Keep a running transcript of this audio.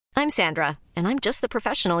I'm Sandra, and I'm just the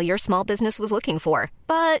professional your small business was looking for.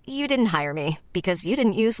 But you didn't hire me because you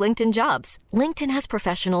didn't use LinkedIn Jobs. LinkedIn has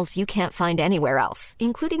professionals you can't find anywhere else,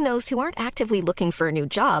 including those who aren't actively looking for a new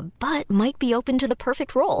job, but might be open to the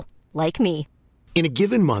perfect role, like me. In a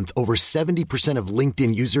given month, over 70% of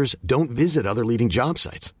LinkedIn users don't visit other leading job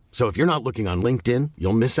sites. So if you're not looking on LinkedIn,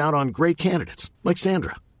 you'll miss out on great candidates like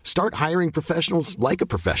Sandra. Start hiring professionals like a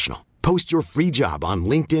professional. Post your free job on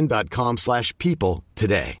linkedin.com/people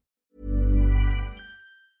today.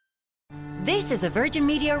 This is a Virgin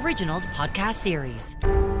Media Originals podcast series.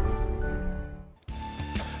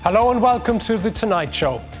 Hello and welcome to The Tonight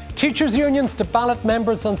Show. Teachers' unions to ballot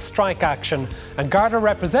members on strike action, and Garda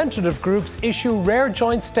representative groups issue rare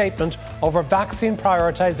joint statement over vaccine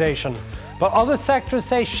prioritisation. But other sectors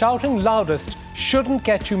say shouting loudest shouldn't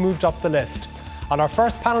get you moved up the list. On our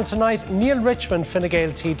first panel tonight, Neil Richmond, Fine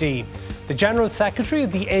Gael TD, the General Secretary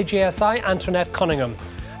of the AGSI, Antoinette Cunningham,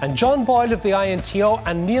 and John Boyle of the INTO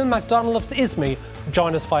and Neil MacDonald of ISME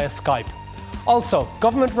join us via Skype. Also,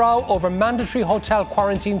 government row over mandatory hotel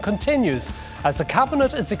quarantine continues as the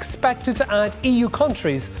Cabinet is expected to add EU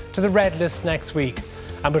countries to the red list next week.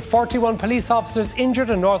 And with 41 police officers injured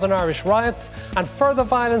in Northern Irish riots and further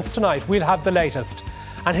violence tonight, we'll have the latest.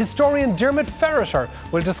 And historian Dermot Ferreter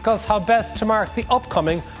will discuss how best to mark the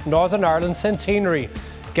upcoming Northern Ireland centenary.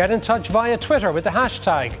 Get in touch via Twitter with the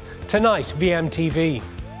hashtag #TonightVMTV.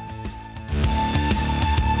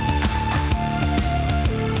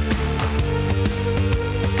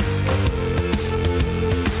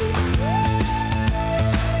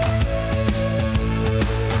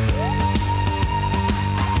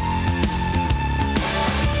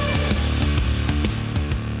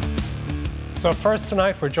 So first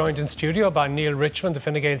tonight, we're joined in studio by Neil Richmond, the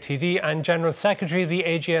Fine Gael TD, and General Secretary of the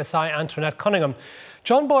AGSI, Antoinette Cunningham.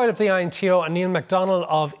 John Boyle of the INTO and Neil MacDonald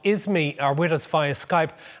of ISME are with us via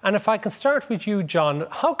Skype. And if I can start with you, John,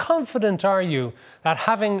 how confident are you that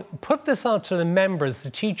having put this out to the members,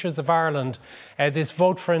 the teachers of Ireland, this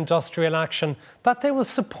vote for industrial action, that they will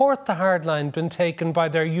support the hard line been taken by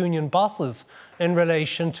their union bosses in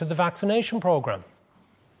relation to the vaccination programme?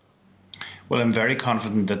 Well, I'm very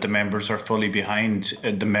confident that the members are fully behind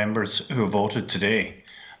the members who voted today.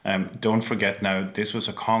 Don't forget now, this was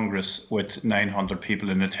a Congress with 900 people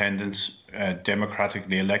in attendance,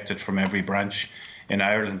 democratically elected from every branch in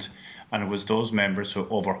Ireland. And it was those members who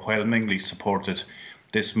overwhelmingly supported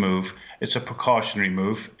this move. It's a precautionary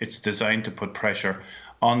move. It's designed to put pressure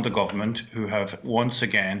on the government, who have once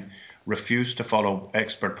again refused to follow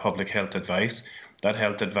expert public health advice. That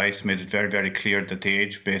health advice made it very, very clear that the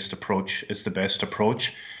age-based approach is the best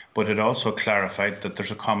approach, but it also clarified that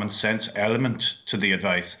there's a common sense element to the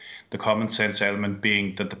advice. The common sense element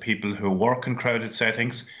being that the people who work in crowded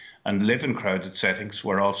settings and live in crowded settings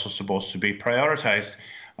were also supposed to be prioritised.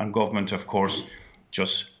 And government, of course,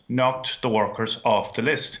 just knocked the workers off the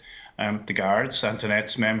list. The guards,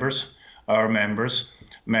 Antoinette's members, our members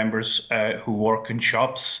who work in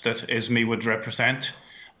shops that ISME would represent,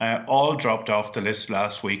 all dropped off the list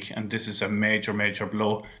last week, and this is a major, major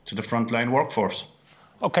blow to the frontline workforce.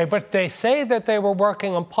 OK, but they say that they were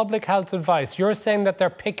working on public health advice. You're saying that they're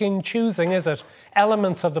picking and choosing, is it,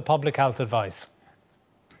 elements of the public health advice?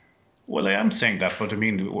 Well, I am saying that, but I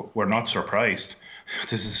mean, we're not surprised.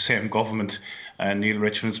 This is the same government. Neil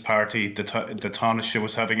Richmond's party, the Taoiseach,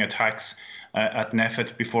 was having attacks at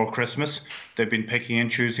NPHET before Christmas. They've been picking and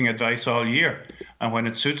choosing advice all year. And when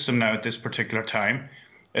it suits them now at this particular time,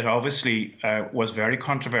 it obviously was very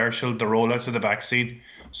controversial, the rollout of the vaccine.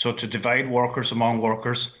 So to divide workers among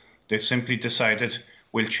workers, they've simply decided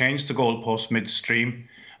we'll change the goalpost midstream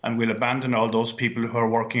and we'll abandon all those people who are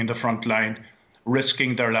working in the front line,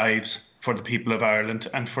 risking their lives for the people of Ireland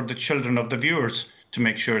and for the children of the viewers to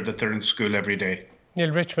make sure that they're in school every day.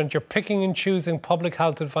 Neil Richmond, you're picking and choosing public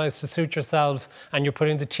health advice to suit yourselves, and you're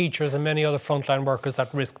putting the teachers and many other frontline workers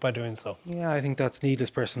at risk by doing so. Yeah, I think that's needless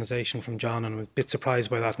personalisation from John, and I'm a bit surprised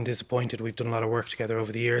by that and disappointed. We've done a lot of work together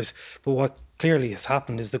over the years. But what clearly has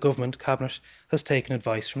happened is the government, Cabinet, has taken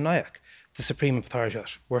advice from NIAC, the Supreme Authority.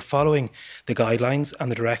 We're following the guidelines and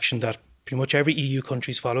the direction that pretty much every EU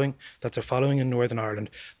country is following, that they're following in Northern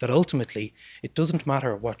Ireland, that ultimately it doesn't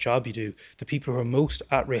matter what job you do, the people who are most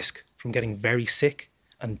at risk from getting very sick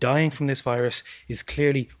and dying from this virus is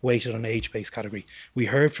clearly weighted on age-based category. We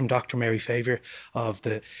heard from Dr. Mary Favier of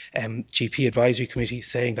the GP Advisory Committee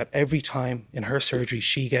saying that every time in her surgery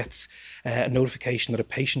she gets a notification that a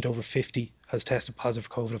patient over 50 has tested positive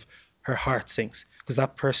for COVID, her heart sinks, because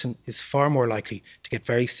that person is far more likely to get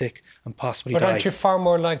very sick and possibly die. But aren't you far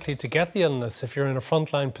more likely to get the illness if you're in a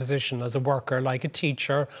frontline position as a worker, like a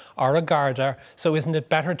teacher or a Garda? So isn't it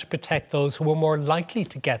better to protect those who are more likely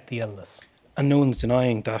to get the illness? And no one's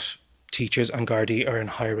denying that teachers and Gardaí are in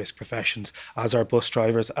high-risk professions, as are bus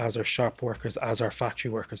drivers, as are shop workers, as are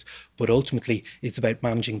factory workers. But ultimately, it's about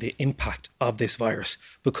managing the impact of this virus.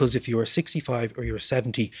 Because if you are 65 or you're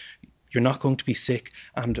 70, you're not going to be sick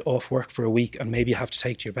and off work for a week and maybe have to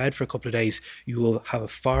take to your bed for a couple of days. You will have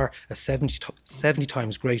a 70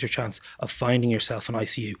 times greater chance of finding yourself in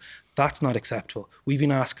ICU. That's not acceptable. We've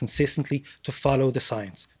been asked consistently to follow the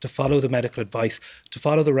science, to follow the medical advice, to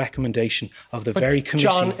follow the recommendation of the very committee.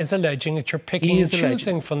 John is alleging that you're picking and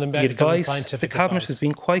choosing from the medical and scientific advice. The Cabinet advice has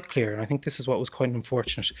been quite clear, and I think this is what was quite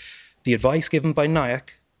unfortunate. The advice given by NIAC,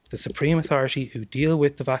 the Supreme Authority who deal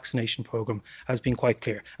with the vaccination programme, has been quite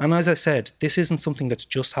clear. And as I said, this isn't something that's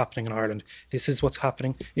just happening in Ireland. This is what's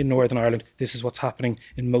happening in Northern Ireland. This is what's happening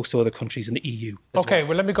in most other countries in the EU. Okay,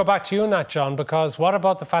 well, let me go back to you on that, John, because what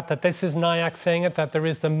about the fact that this is NIAC saying it, that there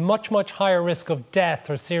is the much, much higher risk of death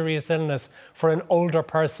or serious illness for an older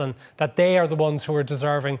person, that they are the ones who are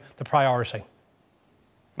deserving the priority?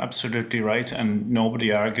 Absolutely right, and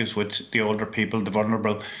nobody argues with the older people, the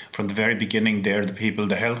vulnerable. From the very beginning, they're the people,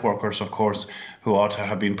 the health workers, of course, who ought to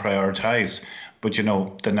have been prioritised. But, you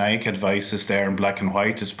know, the NIAC advice is there in black and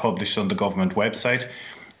white. It's published on the government website.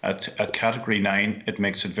 At Category 9, it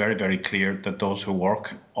makes it very, very clear that those who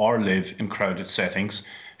work or live in crowded settings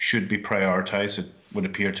should be prioritised. It would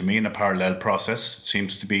appear to me in a parallel process. It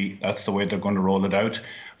seems to be that's the way they're going to roll it out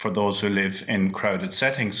for those who live in crowded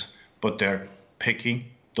settings. But they're picking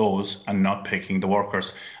those and not picking the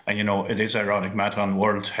workers. And you know, it is ironic, Matt, on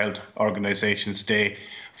World Health Organization's Day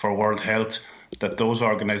for World Health, that those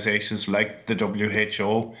organizations like the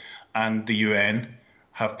WHO and the UN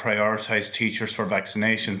have prioritised teachers for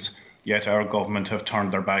vaccinations, yet our government have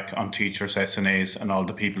turned their back on teachers, SNAs and all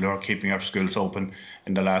the people who are keeping our schools open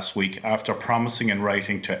in the last week, after promising in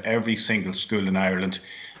writing to every single school in Ireland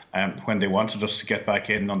when they wanted us to get back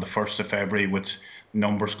in on the 1st of February with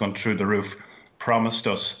numbers going through the roof, promised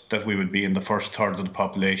us that we would be in the first third of the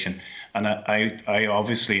population. And I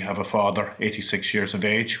obviously have a father, 86 years of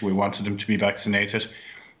age. We wanted him to be vaccinated,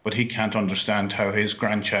 but he can't understand how his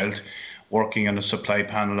grandchild, working on a supply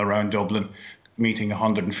panel around Dublin, meeting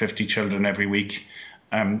 150 children every week,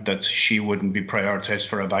 that she wouldn't be prioritised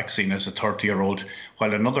for a vaccine as a 30-year-old,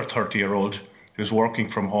 while another 30-year-old who's working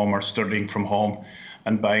from home or studying from home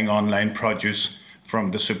and buying online produce from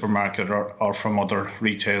the supermarket or from other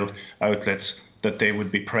retail outlets, that they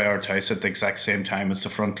would be prioritised at the exact same time as the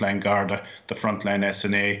frontline Garda, the frontline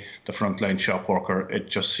SNA, the frontline shop worker. It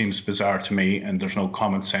just seems bizarre to me, and there's no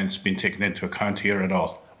common sense being taken into account here at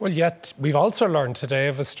all. Well, yet we've also learned today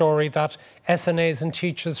of a story that SNAs and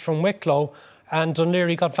teachers from Wicklow and Dún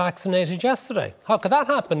Laoghaire got vaccinated yesterday. How could that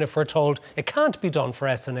happen if we're told it can't be done for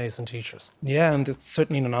SNAs and teachers? Yeah, and it's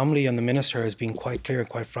certainly an anomaly, and the Minister has been quite clear and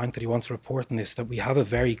quite frank that he wants to report on this, that we have a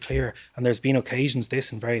very clear, and there's been occasions,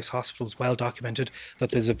 this in various hospitals, well documented,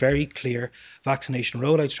 that there's a very clear vaccination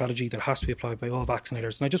rollout strategy that has to be applied by all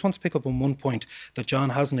vaccinators. And I just want to pick up on one point that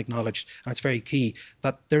John hasn't acknowledged, and it's very key,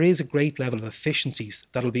 that there is a great level of efficiencies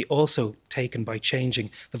that will be also taken by changing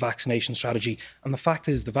the vaccination strategy. And the fact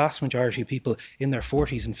is, the vast majority of people in their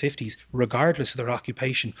 40s and 50s, regardless of their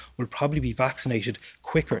occupation, will probably be vaccinated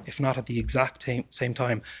quicker, if not at the exact same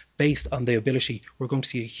time, based on the ability. We're going to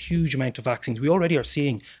see a huge amount of vaccines. We already are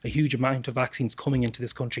seeing a huge amount of vaccines coming into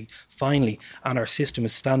this country, finally, and our system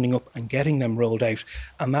is standing up and getting them rolled out.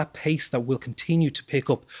 And that pace that will continue to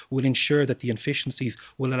pick up will ensure that the efficiencies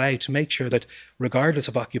will allow to make sure that, regardless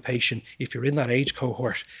of occupation, if you're in that age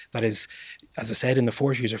cohort that is, as I said, in the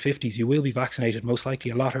 40s or 50s, you will be vaccinated most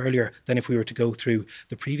likely a lot earlier than if we were to go through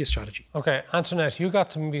the previous strategy. OK, Antoinette, you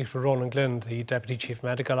got to meet with Ronan Glynn, the Deputy Chief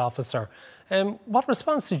Medical Officer. What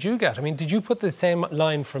response did you get? I mean, did you put the same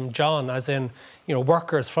line from John, as in, you know,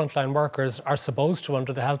 workers, frontline workers, are supposed to,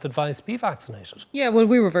 under the health advice, be vaccinated? Yeah, well,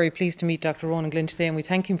 we were very pleased to meet Dr. Ronan Glynn today, and we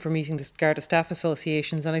thank him for meeting the Garda Staff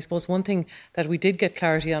Associations. And I suppose one thing that we did get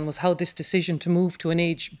clarity on was how this decision to move to an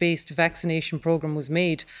age-based vaccination programme was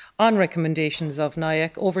made on recommendations of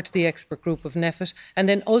NIAC over to the expert group of NPHET, and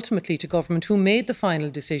then ultimately to government, who made the final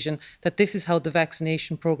decision that this is how the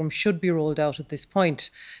vaccination programme should be rolled out at this point.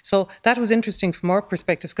 So that was interesting from our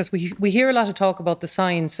perspective. perspectives, because we hear a lot of talk about the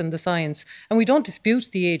science, and we don't dispute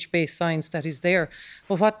the age-based science that is there.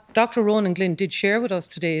 But what Dr. Ronan Glynn did share with us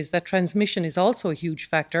today is that transmission is also a huge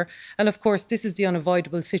factor. And of course, this is the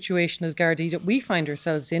unavoidable situation as Gardaí that we find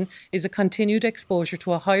ourselves in, is a continued exposure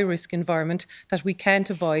to a high-risk environment that we can't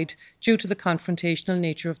avoid due to the confrontational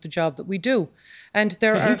nature of the job that we do. And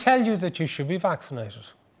Did he tell you that you should be vaccinated?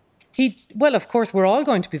 Well, of course, we're all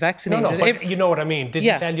going to be vaccinated. No, but you know what I mean. Did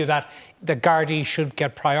he tell you that the Gardaí should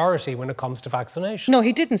get priority when it comes to vaccination? No,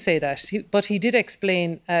 he didn't say that. But he did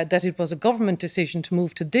explain that it was a government decision to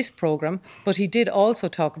move to this programme. But he did also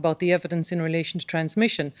talk about the evidence in relation to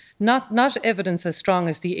transmission. Not evidence as strong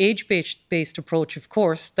as the age-based approach, of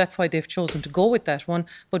course. That's why they've chosen to go with that one.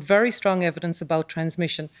 But very strong evidence about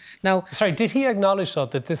transmission. Now, sorry, did he acknowledge, though,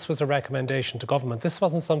 that this was a recommendation to government? This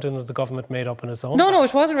wasn't something that the government made up on its own? No,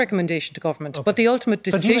 it was a recommendation to government. Okay. But the ultimate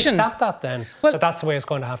decision... So do you accept that then? Well, that that's the way it's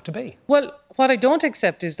going to have to be? Well, what I don't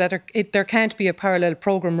accept is that there can't be a parallel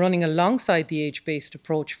programme running alongside the age-based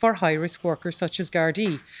approach for high-risk workers such as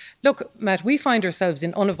Gardaí. Look, Matt, we find ourselves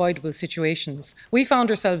in unavoidable situations. We found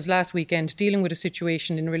ourselves last weekend dealing with a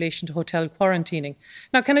situation in relation to hotel quarantining.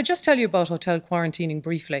 Now, can I just tell you about hotel quarantining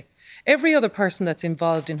briefly? Every other person that's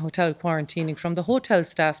involved in hotel quarantining, from the hotel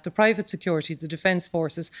staff, the private security, the defence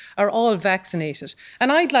forces, are all vaccinated.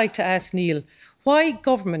 And I'd like to ask Neil, why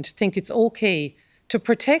government think it's okay to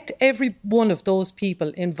protect every one of those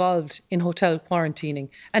people involved in hotel quarantining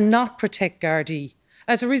and not protect Gardaí?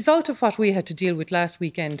 As a result of what we had to deal with last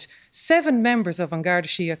weekend, 7 members of An Garda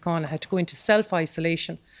Síochána had to go into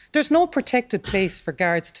self-isolation. There's no protected place for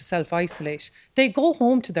guards to self-isolate. They go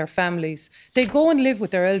home to their families. They go and live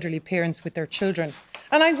with their elderly parents, with their children.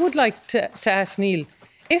 And I would like to ask Neil,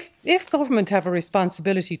 if government have a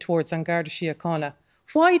responsibility towards An Garda Síochána,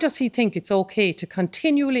 why does he think it's okay to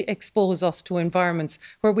continually expose us to environments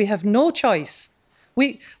where we have no choice?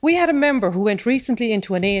 We had a member who went recently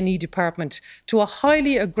into an A&E department to a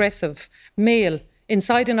highly aggressive male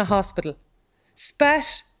inside in a hospital,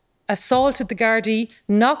 spat, assaulted the Gardaí,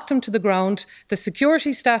 knocked him to the ground. The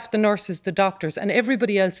security staff, the nurses, the doctors and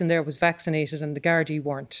everybody else in there was vaccinated and the Gardaí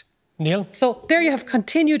weren't. Neil? So there you have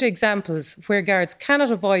continued examples where guards cannot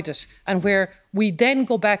avoid it and where we then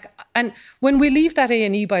go back. And when we leave that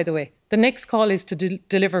A&E, by the way, the next call is to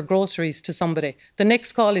deliver groceries to somebody. The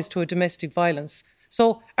next call is to a domestic violence.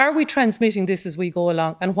 So are we transmitting this as we go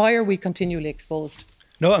along, and why are we continually exposed?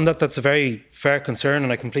 No, and that's a very fair concern,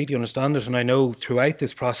 and I completely understand it. And I know throughout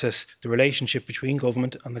this process, the relationship between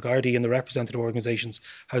government and the Gardaí and the representative organisations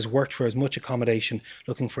has worked for as much accommodation,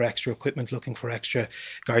 looking for extra equipment, looking for extra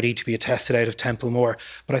Gardaí to be attested out of Templemore.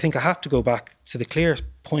 But I think I have to go back to the clear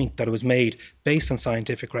point that it was made based on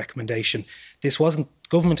scientific recommendation.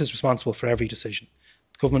 Government is responsible for every decision.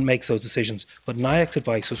 Government makes those decisions. But NIAC's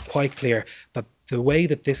advice was quite clear that the way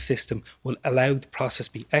that this system will allow the process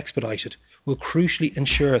be expedited will crucially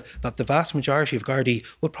ensure that the vast majority of Gardaí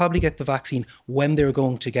will probably get the vaccine when they're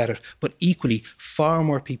going to get it, but equally far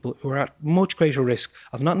more people who are at much greater risk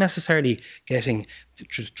of not necessarily getting the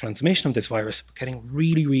transmission of this virus, but getting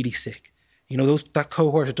really, really sick. You know, that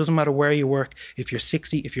cohort, it doesn't matter where you work. If you're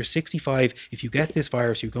 60, if you're 65, if you get this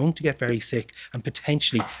virus, you're going to get very sick and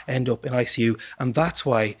potentially end up in ICU. And that's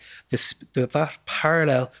why that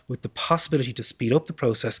parallel with the possibility to speed up the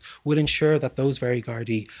process will ensure that those very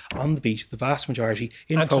Gardaí on the beat, the vast majority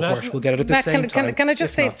in cohort, will get it at the same time. Can I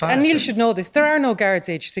just say, and Neil should know this, there are no guards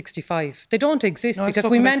aged 65. They don't exist because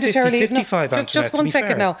we mandatorily... 55, just one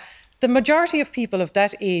second now. The majority of people of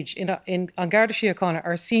that age in An Garda Síochána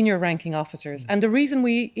are senior ranking officers. And the reason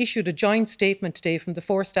we issued a joint statement today from the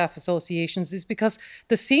 4 staff associations is because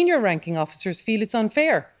the senior ranking officers feel it's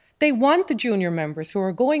unfair. They want the junior members who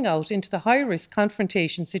are going out into the high-risk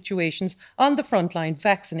confrontation situations on the front line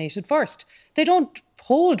vaccinated first. They don't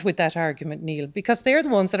hold with that argument, Neil, because they're the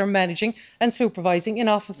ones that are managing and supervising in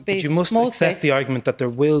office space. You must accept the argument that there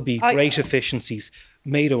will be great efficiencies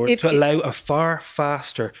made over to allow a far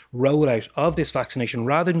faster rollout of this vaccination.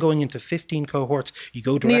 Rather than going into 15 cohorts, you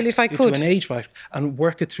go direct to an age bracket and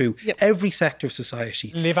work it through every sector of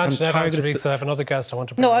society. Leave Antoinette answer, because I have another guest I want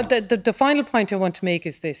to bring in. The final point I want to make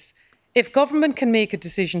is this. If government can make a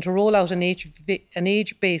decision to roll out an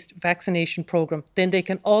age-based vaccination programme, then they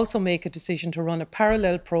can also make a decision to run a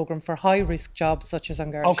parallel programme for high-risk jobs such as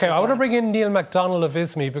An Garda Síochána. OK, I want to bring in Neil MacDonald of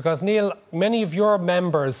ISME, because, Neil, many of your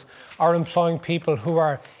members are employing people who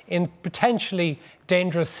are in potentially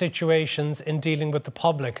dangerous situations in dealing with the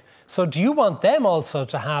public. So do you want them also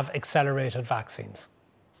to have accelerated vaccines?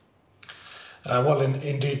 Well,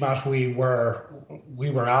 indeed, Matt, we were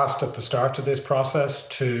asked at the start of this process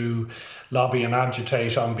to lobby and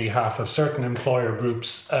agitate on behalf of certain employer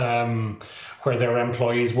groups where their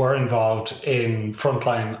employees were involved in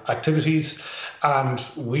frontline activities, and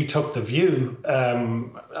we took the view,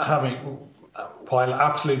 while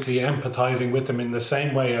absolutely empathising with them in the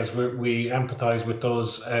same way as we empathise with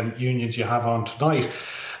those unions you have on tonight,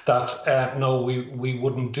 that no, we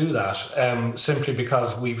wouldn't do that, simply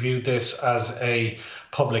because we viewed this as a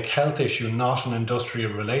public health issue, not an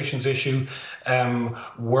industrial relations issue.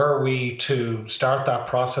 Were we to start that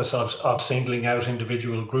process of singling out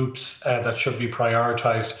individual groups that should be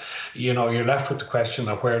prioritised, you're left with the question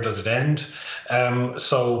of where does it end?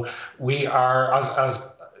 So we are,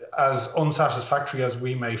 as unsatisfactory as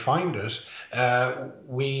we may find it,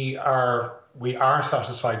 we are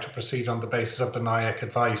satisfied to proceed on the basis of the NIAC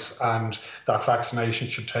advice, and that vaccination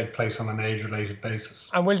should take place on an age-related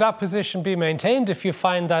basis. And will that position be maintained if you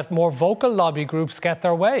find that more vocal lobby groups get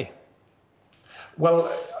their way?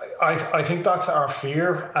 Well, I think that's our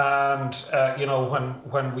fear, and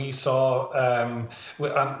when we saw, and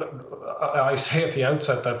I say at the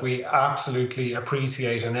outset that we absolutely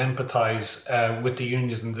appreciate and empathise with the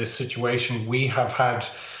unions in this situation. We have had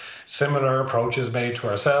similar approaches made to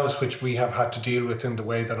ourselves, which we have had to deal with in the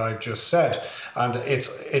way that I've just said. And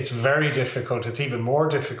it's very difficult. It's even more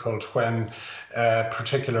difficult when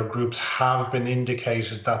particular groups have been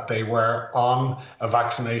indicated that they were on a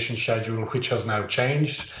vaccination schedule, which has now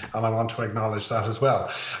changed. And I want to acknowledge that as well.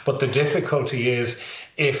 But the difficulty is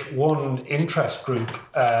if one interest group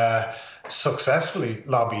successfully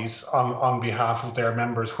lobbies on behalf of their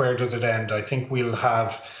members, where does it end? I think we'll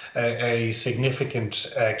have a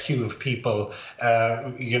significant queue of people,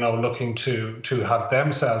 looking to have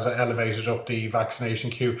themselves elevated up the vaccination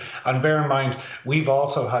queue. And bear in mind, we've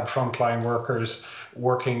also had frontline workers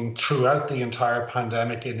working throughout the entire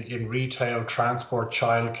pandemic in retail, transport,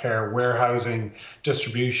 childcare, warehousing,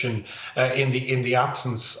 distribution, in the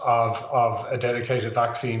absence of a dedicated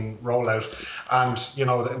vaccine rollout. And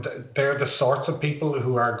they're the sorts of people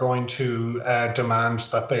who are going to demand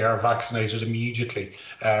that they are vaccinated immediately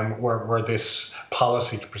were this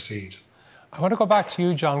policy to proceed. I want to go back to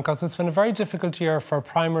you, John, because it's been a very difficult year for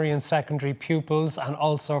primary and secondary pupils and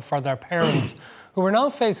also for their parents who are now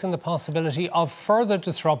facing the possibility of further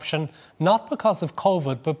disruption, not because of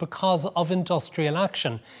COVID, but because of industrial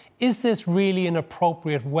action. Is this really an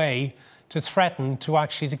appropriate way to threaten to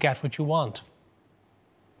get what you want?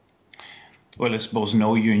 Well, I suppose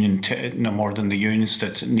no union, no more than the unions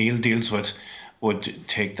that Neil deals with, would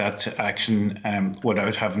take that action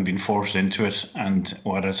without having been forced into it. And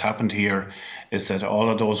what has happened here is that all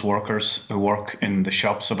of those workers who work in the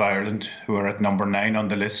shops of Ireland, who are at number 9 on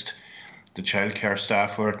the list, the childcare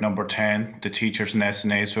staff who are at number 10, the teachers and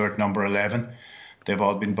SNAs who are at number 11, they've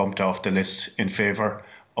all been bumped off the list in favour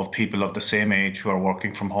of people of the same age who are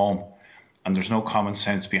working from home. And there's no common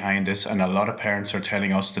sense behind this. And a lot of parents are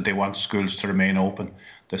telling us that they want schools to remain open.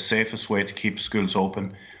 The safest way to keep schools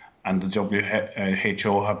open, and the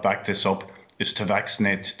WHO have backed this up, is to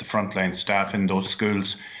vaccinate the frontline staff in those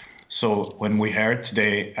schools. So when we heard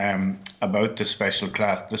today about the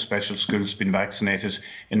special schools being vaccinated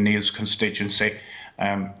in Neil's constituency,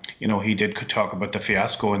 he did talk about the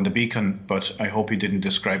fiasco in the Beacon, but I hope he didn't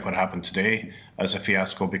describe what happened today as a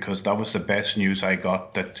fiasco, because that was the best news I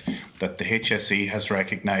got, that the HSE has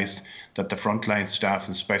recognised that the frontline staff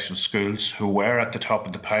in special schools, who were at the top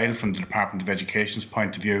of the pile from the Department of Education's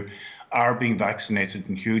point of view, are being vaccinated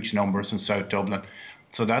in huge numbers in South Dublin.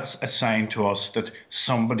 So that's a sign to us that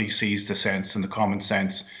somebody sees the sense and the common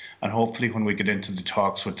sense, and hopefully when we get into the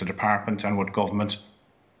talks with the department and with government,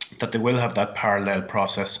 that they will have that parallel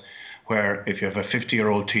process where if you have a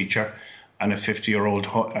 50-year-old teacher and a 50-year-old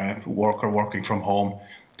worker working from home,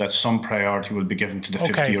 that some priority will be given to the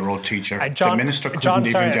 50-year-old teacher. The Minister couldn't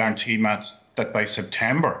even guarantee, Matt, that by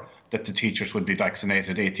September that the teachers would be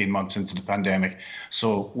vaccinated 18 months into the pandemic.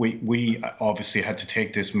 So we obviously had to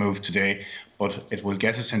take this move today, but it will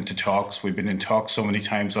get us into talks. We've been in talks so many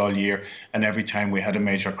times all year, and every time we had a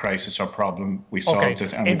major crisis or problem, we solved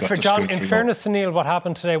it and we got the school through. In fairness to Neil, what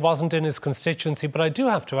happened today wasn't in his constituency, but I do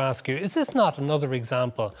have to ask you, is this not another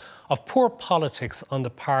example of poor politics on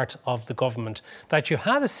the part of the government, that you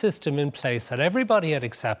had a system in place that everybody had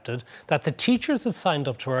accepted, that the teachers had signed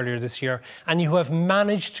up to earlier this year, and you have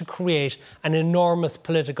managed to create an enormous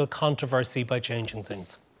political controversy by changing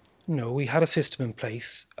things? No, we had a system in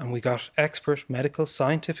place and we got expert medical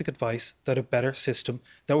scientific advice that a better system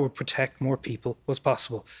that would protect more people was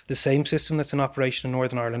possible. The same system that's in operation in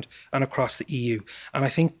Northern Ireland and across the EU. And I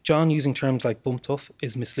think John using terms like bump tough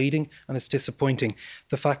is misleading and it's disappointing.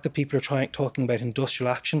 The fact that people are talking about industrial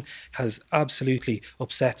action has absolutely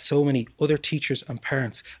upset so many other teachers and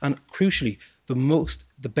parents. And crucially,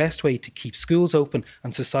 the best way to keep schools open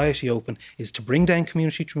and society open is to bring down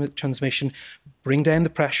community transmission, bring down the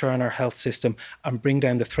pressure on our health system and bring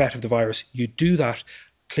down the threat of the virus. You do that,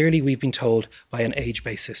 clearly we've been told, by an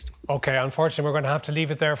age-based system. OK, unfortunately we're going to have to leave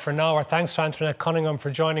it there for now. Our thanks to Antoinette Cunningham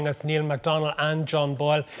for joining us, Neil MacDonald and John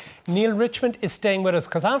Boyle. Neil Richmond is staying with us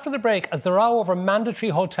because after the break, as the row over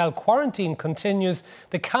mandatory hotel quarantine continues,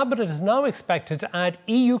 the Cabinet is now expected to add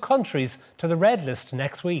EU countries to the red list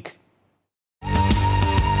next week.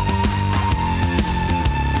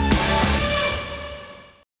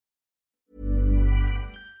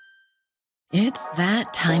 It's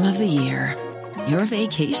that time of the year. Your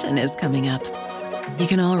vacation is coming up. You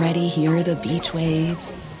can already hear the beach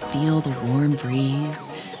waves, feel the warm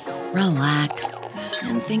breeze, relax,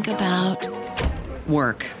 and think about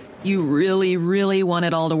work. You really, really want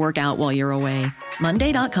it all to work out while you're away.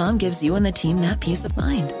 Monday.com gives you and the team that peace of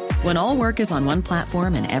mind. When all work is on one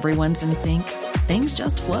platform and everyone's in sync, things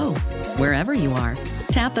just flow. Wherever you are,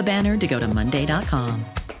 tap the banner to go to Monday.com.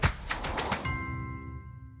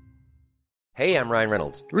 Hey, I'm Ryan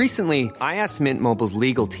Reynolds. Recently, I asked Mint Mobile's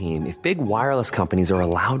legal team if big wireless companies are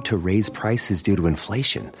allowed to raise prices due to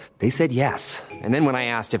inflation. They said yes. And then when I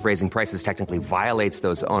asked if raising prices technically violates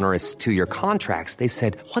those onerous 2-year contracts, they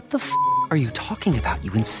said, "What the f*** are you talking about,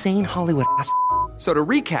 you insane Hollywood ass?" So to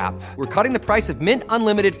recap, we're cutting the price of Mint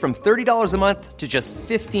Unlimited from $30 a month to just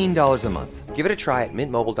 $15 a month. Give it a try at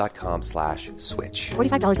mintmobile.com/switch.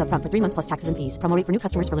 $45 up front for 3 months plus taxes and fees. Promo rate for new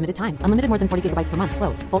customers for limited time. Unlimited more than 40 gigabytes per month.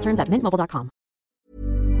 Slows full terms at mintmobile.com.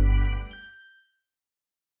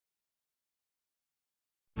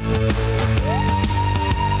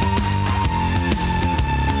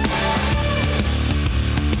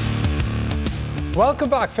 Welcome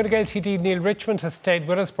back. Fine Gael TD Neil Richmond has stayed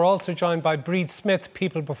with us. We're also joined by Breed Smith,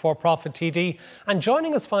 People Before Profit TD. And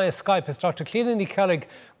joining us via Skype is Dr. Cleanan Ní Cheillig,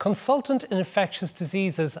 consultant in infectious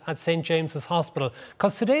diseases at St James's Hospital.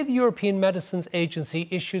 Because today the European Medicines Agency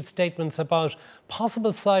issued statements about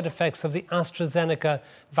possible side effects of the AstraZeneca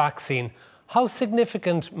vaccine. How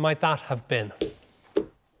significant might that have been?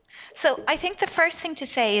 So I think the first thing to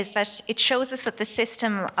say is that it shows us that the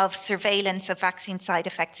system of surveillance of vaccine side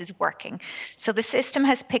effects is working. So the system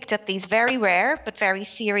has picked up these very rare but very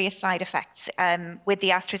serious side effects with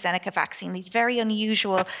the AstraZeneca vaccine, these very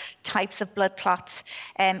unusual types of blood clots,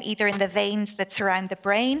 either in the veins that surround the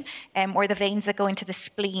brain or the veins that go into the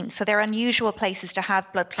spleen. So they're unusual places to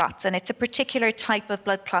have blood clots, and it's a particular type of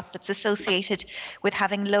blood clot that's associated with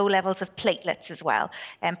having low levels of platelets as well.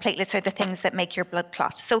 Platelets are the things that make your blood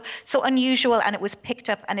clot. So unusual, and it was picked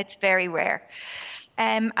up, and it's very rare.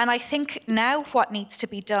 And I think now what needs to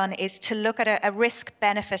be done is to look at a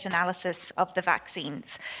risk-benefit analysis of the vaccines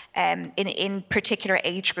in particular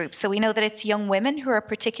age groups. So we know that it's young women who are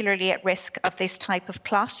particularly at risk of this type of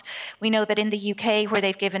clot. We know that in the UK, where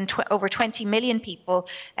they've given over 20 million people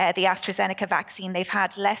the AstraZeneca vaccine, they've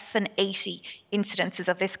had less than 80 incidences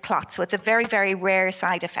of this clot. So it's a very, very rare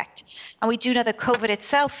side effect. And we do know that COVID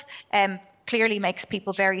itself clearly makes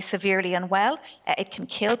people very severely unwell. It can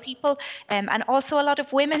kill people. And also a lot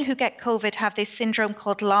of women who get COVID have this syndrome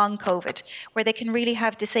called long COVID, where they can really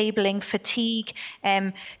have disabling fatigue,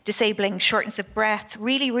 disabling shortness of breath,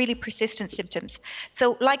 really, really persistent symptoms.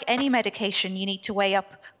 So like any medication, you need to weigh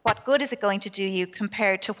up what good is it going to do you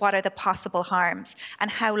compared to what are the possible harms and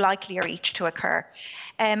how likely are each to occur.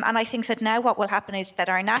 And I think that now what will happen is that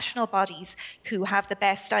our national bodies, who have the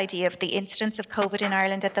best idea of the incidence of COVID in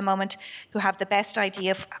Ireland at the moment, who have the best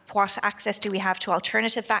idea of what access do we have to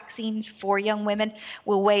alternative vaccines for young women,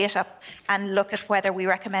 will weigh it up and look at whether we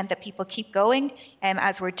recommend that people keep going,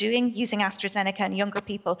 as we're doing, using AstraZeneca in younger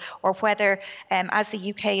people, or whether, as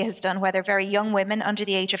the UK has done, whether very young women under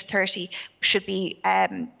the age of 30 should be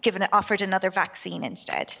offered another vaccine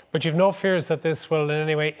instead. But you've no fears that this will in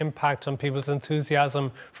any way impact on people's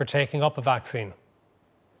enthusiasm for taking up a vaccine?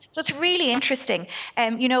 So it's really interesting.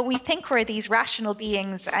 We think we're these rational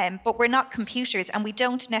beings, but we're not computers, and we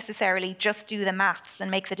don't necessarily just do the maths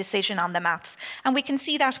and make the decision on the maths. And we can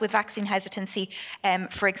see that with vaccine hesitancy,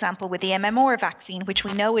 for example, with the MMR vaccine, which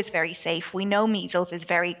we know is very safe. We know measles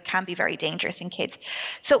can be very dangerous in kids.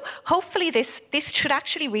 So hopefully this should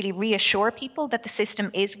actually really reassure people that the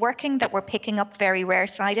system is working, that we're picking up very rare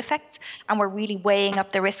side effects, and we're really weighing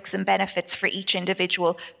up the risks and benefits for each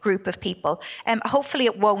individual group of people. Hopefully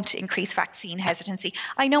it won't won't increase vaccine hesitancy.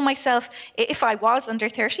 I know myself, if I was under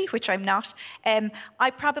 30, which I'm not, I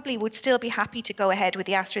probably would still be happy to go ahead with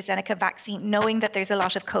the AstraZeneca vaccine, knowing that there's a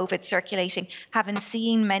lot of COVID circulating, having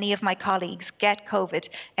seen many of my colleagues get COVID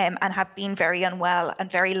and have been very unwell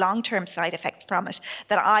and very long-term side effects from it,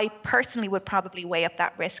 that I personally would probably weigh up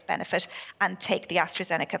that risk benefit and take the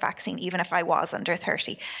AstraZeneca vaccine, even if I was under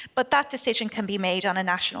 30. But that decision can be made on a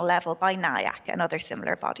national level by NIAC and other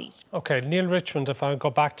similar bodies. OK, Neil Richmond, if I go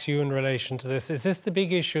back to you in relation to this, is this the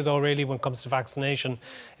big issue, though, really, when it comes to vaccination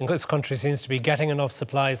in this country seems to be getting enough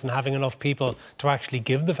supplies and having enough people to actually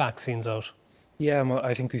give the vaccines out? Yeah, what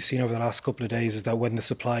I think we've seen over the last couple of days is that when the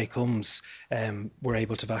supply comes, we're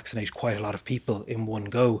able to vaccinate quite a lot of people in one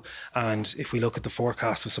go. And if we look at the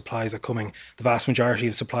forecast of supplies that are coming, the vast majority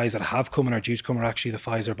of supplies that have come and are due to come are actually the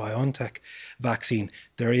Pfizer-BioNTech vaccine.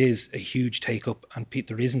 There is a huge take-up and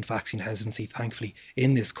there isn't vaccine hesitancy, thankfully,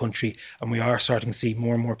 in this country. And we are starting to see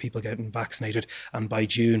more and more people getting vaccinated. And by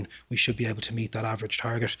June, we should be able to meet that average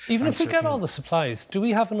target. Even if we get all the supplies, do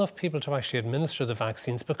we have enough people to actually administer the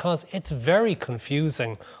vaccines? Because it's very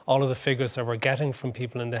confusing, all of the figures that we're getting from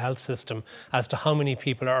people in the health system as to how many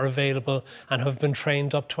people are available and have been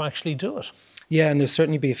trained up to actually do it. Yeah, and there'll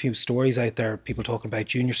certainly be a few stories out there, people talking about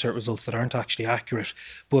junior cert results that aren't actually accurate.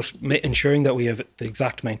 But ensuring that we have the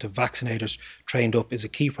exact amount of vaccinators trained up is a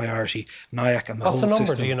key priority. NIAC and the whole system. What's the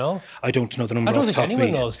number, do you know? I don't know the number. I don't think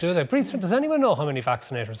anyone knows, do they? Breeze, does anyone know how many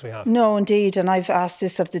vaccinators we have? No, indeed. And I've asked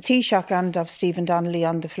this of the Taoiseach and of Stephen Donnelly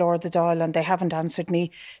on the floor of the Dáil, and they haven't answered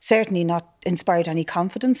me, certainly not inspired any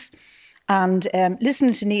confidence. And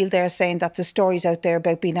listening to Neil there saying that the stories out there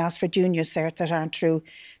about being asked for junior cert that aren't true,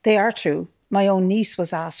 they are true. My own niece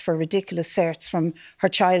was asked for ridiculous certs from her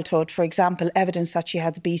childhood, for example, evidence that she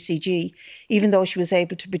had the BCG, even though she was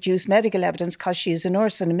able to produce medical evidence because she is a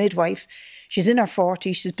nurse and a midwife. She's in her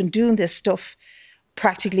 40s, she's been doing this stuff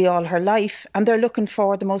practically all her life, and they're looking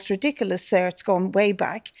for the most ridiculous certs going way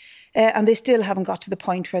back. And they still haven't got to the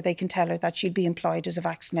point where they can tell her that she'd be employed as a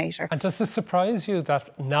vaccinator. And does this surprise you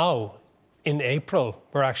that now, in April,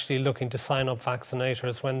 we're actually looking to sign up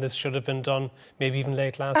vaccinators when this should have been done maybe even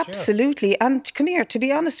late last year? Absolutely. And come here, to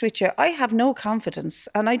be honest with you, I have no confidence,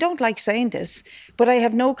 and I don't like saying this, but I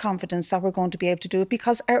have no confidence that we're going to be able to do it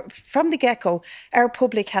because from the get-go, our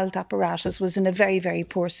public health apparatus was in a very, very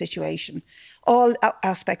poor situation. All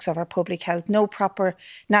aspects of our public health, no proper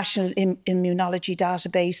national immunology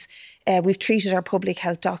database. We've treated our public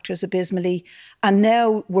health doctors abysmally. And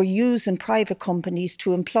now we're using private companies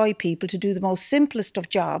to employ people to do the most simplest of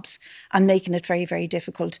jobs and making it very, very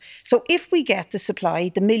difficult. So if we get the supply,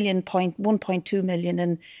 the 1.2 million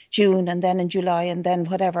in June and then in July and then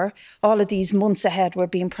whatever, all of these months ahead we're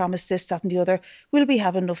being promised this, that and the other, we'll be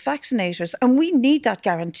having enough vaccinators. And we need that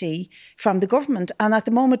guarantee from the government. And at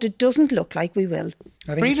the moment it doesn't look like we will.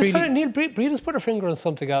 Neil Breed has put her finger on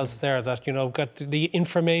something else there that, you know, got the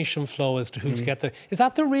information flow as to who to get there. Is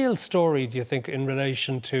that the real story, do you think, in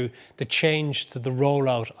relation to the change to the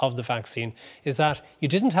rollout of the vaccine? Is that you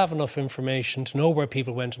didn't have enough information to know where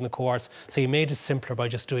people went in the cohorts, so you made it simpler by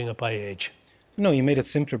just doing it by age? No, you made it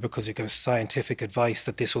simpler because you got scientific advice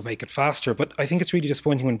that this will make it faster. But I think it's really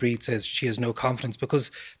disappointing when Breed says she has no confidence, because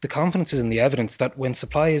the confidence is in the evidence that when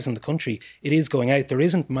supply is in the country, it is going out. There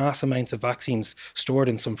isn't mass amounts of vaccines stored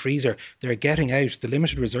in some freezer. They're getting out. The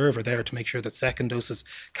limited reserve are there to make sure that second doses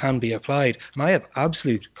can be applied. And I have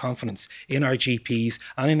absolute confidence in our GPs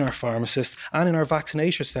and in our pharmacists and in our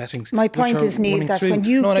vaccinator settings. My point is, Neil, that when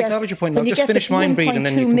you get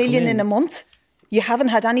 1.2 million in a month, you haven't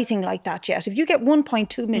had anything like that yet. If you get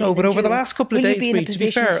 1.2 million, no, but over June, the last couple of days, to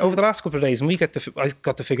be fair, over the last couple of days, and I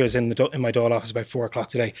got the figures in my Dáil office about 4 o'clock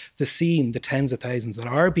today. The tens of thousands that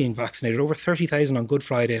are being vaccinated, over 30,000 on Good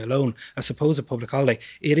Friday alone, a supposed public holiday.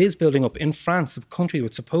 It is building up in France, a country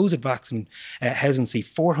with supposed vaccine hesitancy.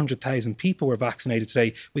 400,000 people were vaccinated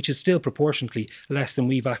today, which is still proportionately less than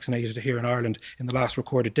we vaccinated here in Ireland in the last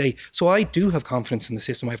recorded day. So I do have confidence in the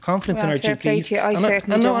system. I have confidence in our GPs. I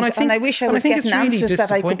certainly don't. And I wish I was getting answers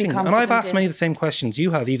that I could be confident in. And I've asked many of the same questions you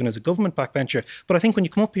have, even as a government backbencher. But I think when you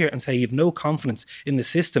come up here and say you've no confidence in the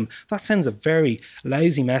system, that sends a very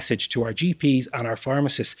lousy message to our GPs and our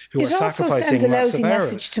pharmacists who are sacrificing massive hours. It also sends a lousy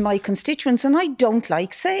message to my constituents, and I don't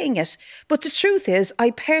like saying it. But the truth is, I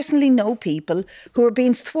personally know people who are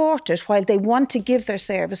being thwarted while they want to give their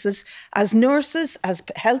services as nurses, as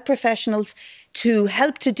health professionals, to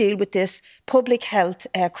help to deal with this public health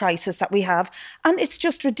crisis that we have. And it's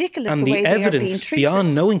just ridiculous and the way they are being treated. And the evidence,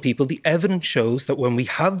 beyond knowing people, the evidence shows that when we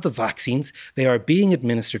have the vaccines, they are being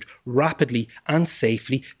administered rapidly and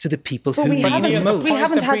safely to the people who need them most. We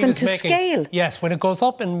haven't had them to scale. Yes, when it goes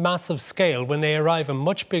up in massive scale, when they arrive in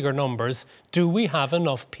much bigger numbers, do we have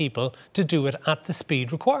enough people to do it at the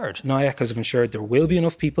speed required? NIAC has ensured there will be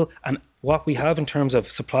enough people, and what we have in terms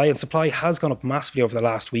of supply, and supply has gone up massively over the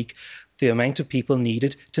last week, the amount of people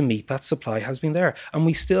needed to meet that supply has been there. And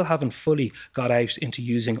we still haven't fully got out into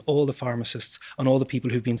using all the pharmacists and all the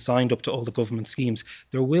people who've been signed up to all the government schemes.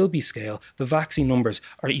 There will be scale. The vaccine numbers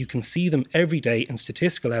you can see them every day in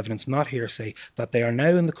statistical evidence, not hearsay, that they are now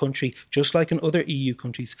in the country, just like in other EU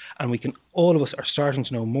countries. And all of us are starting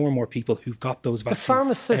to know more and more people who've got those vaccines every day. The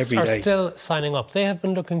pharmacists are still signing up. They have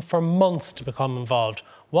been looking for months to become involved.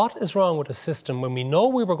 What is wrong with a system when we know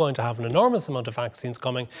we were going to have an enormous amount of vaccines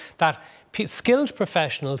coming, that skilled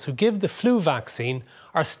professionals who give the flu vaccine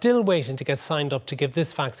are still waiting to get signed up to give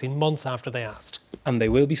this vaccine months after they asked? And they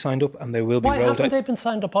will be signed up and they will be rolled out. Why haven't they been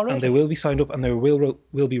signed up already? And they will be signed up and they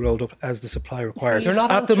will be rolled up as the supply requires. You're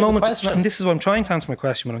not at the moment, the question. And this is what I'm trying to answer my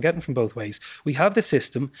question, but I'm getting from both ways. We have the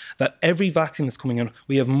system that every vaccine that's coming in,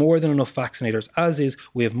 we have more than enough vaccinators, as is,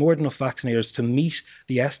 we have more than enough vaccinators to meet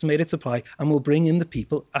the estimated supply, and we'll bring in the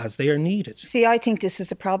people as they are needed. See, I think this is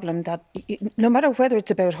the problem, that no matter whether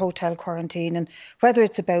it's about hotel quarantine and whether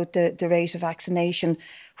it's about the rate of vaccination,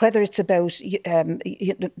 whether it's about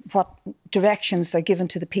what directions they're given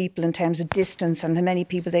to the people in terms of distance and how many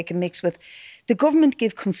people they can mix with, the government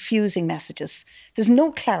give confusing messages. There's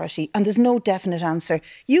no clarity and there's no definite answer.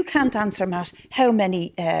 You can't answer, Matt, how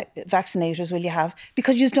many vaccinators will you have,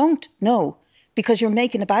 because you don't know. Because you're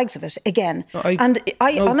making the bags of it again. I'm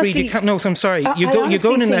sorry. You're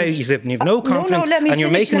going in there, you've no confidence, and you're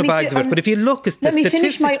making the bags of it. But if you look at the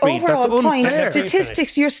statistics, that's unfair.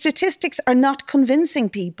 Your statistics are not convincing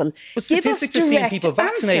people. But statistics are seeing people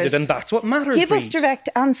vaccinated, and that's what matters. Give us direct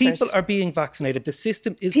answers. People are being vaccinated. The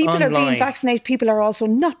system is online. People are being vaccinated. People are also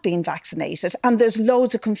not being vaccinated. And there's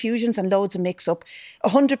loads of confusions and loads of mix-up.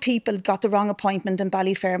 100 people got the wrong appointment in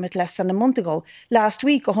Ballyfermot less than a month ago. Last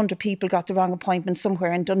week, 100 people got the wrong appointment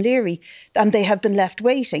somewhere in Dunleary, and they have been left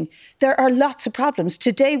waiting. There are lots of problems.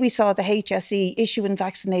 Today we saw the HSE issuing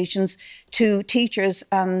vaccinations to teachers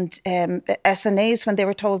and SNAs when they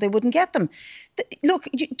were told they wouldn't get them. Look,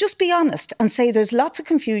 just be honest and say there's lots of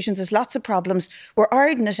confusion, there's lots of problems, we're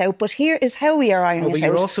ironing it out, but here is how we are ironing it out. But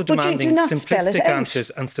you're also demanding simplistic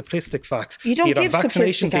answers and simplistic facts. You don't give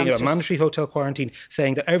vaccination, simplistic answers. Mandatory hotel quarantine,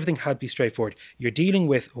 saying that everything had to be straightforward. You're dealing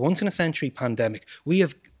with a once-in-a-century pandemic. We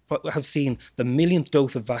have seen the millionth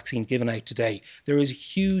dose of vaccine given out today. There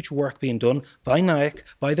is huge work being done by NIAC,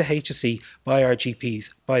 by the HSE, by our GPs,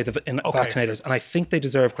 by the vaccinators, and I think they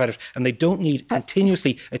deserve credit, and they don't need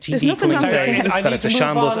continuously a TD coming and saying that it's a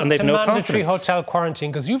shambles and they've no confidence. Mandatory hotel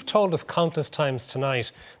quarantine, because you've told us countless times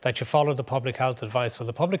tonight that you followed the public health advice. Well,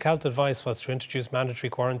 the public health advice was to introduce mandatory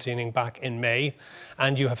quarantining back in May,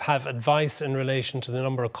 and you have advice in relation to the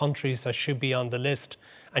number of countries that should be on the list,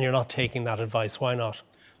 and you're not taking that advice. Why not?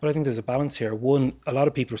 Well, I think there's a balance here. One, a lot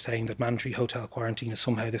of people are saying that mandatory hotel quarantine is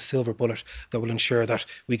somehow the silver bullet that will ensure that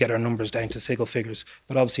we get our numbers down to single figures.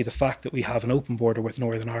 But obviously the fact that we have an open border with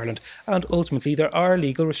Northern Ireland, and ultimately there are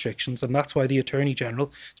legal restrictions, and that's why the Attorney General,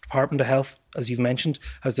 the Department of Health, as you've mentioned,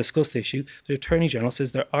 has discussed the issue. The Attorney General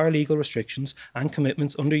says there are legal restrictions and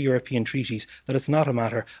commitments under European treaties, that it's not a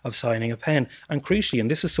matter of signing a pen. And crucially,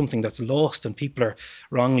 and this is something that's lost and people are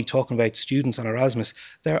wrongly talking about students on Erasmus,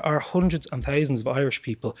 there are hundreds and thousands of Irish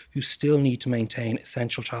people who still need to maintain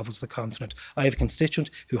essential travel to the continent. I have a constituent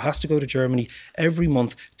who has to go to Germany every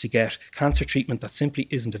month to get cancer treatment that simply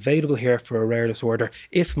isn't available here for a rare disorder.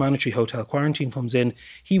 If mandatory hotel quarantine comes in,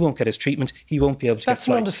 he won't get his treatment, he won't be able to get flights. That's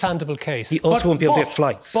an understandable case. He also won't be able to get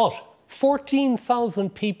flights. But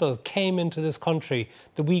 14,000 people came into this country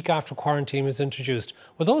the week after quarantine was introduced.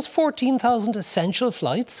 Were those 14,000 essential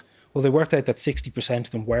flights? Well, they worked out that 60%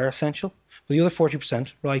 of them were essential, but the other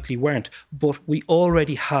 40% rightly weren't. But we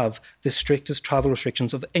already have the strictest travel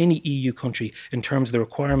restrictions of any EU country in terms of the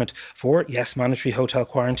requirement for, yes, mandatory hotel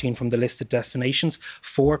quarantine from the listed destinations,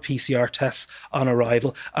 for PCR tests on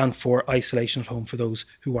arrival, and for isolation at home for those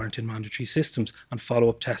who aren't in mandatory systems, and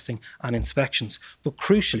follow-up testing and inspections. But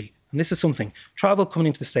crucially, and this is something, travel coming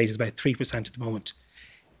into the state is about 3% at the moment.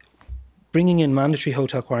 Bringing in mandatory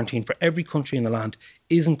hotel quarantine for every country in the land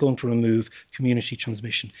isn't going to remove community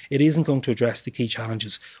transmission. It isn't going to address the key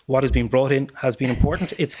challenges. What has been brought in has been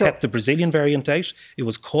important. It's kept the Brazilian variant out. It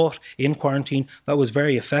was caught in quarantine. That was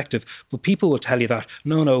very effective. But people will tell you that,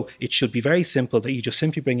 no, it should be very simple, that you just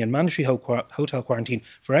simply bring in mandatory hotel quarantine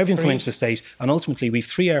for everyone coming into the state. And ultimately, we've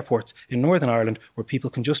 3 airports in Northern Ireland where people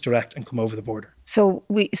can just direct and come over the border. So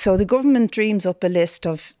the government dreams up a list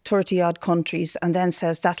of 30-odd countries and then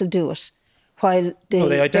says that'll do it. While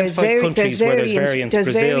they identify countries where there's variants,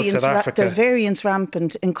 Brazil, South Africa. There's variants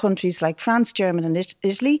rampant in countries like France, Germany and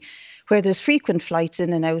Italy, where there's frequent flights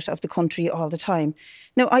in and out of the country all the time.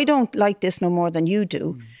 Now, I don't like this no more than you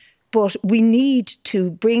do, but we need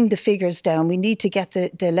to bring the figures down. We need to get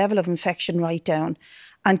the level of infection right down.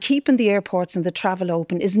 And keeping the airports and the travel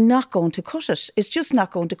open is not going to cut it. It's just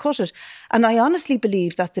not going to cut it. And I honestly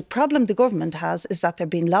believe that the problem the government has is that they're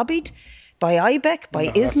being lobbied by IBEC, by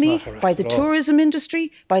ISME, by the tourism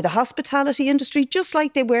industry, by the hospitality industry, just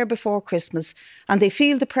like they were before Christmas. And they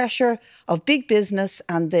feel the pressure of big business,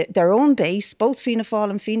 and their own base, both Fianna Fáil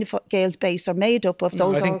and Fine Gael's base, are made up of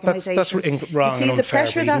those organisations. That's wrong. You feel the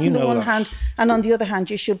pressure of that on the one hand, and on the other hand,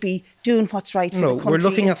 you should be doing what's right for the country. We're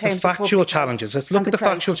looking at the factual challenges. Let's look at the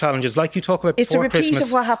factual challenges, like you talk about before Christmas. It's a repeat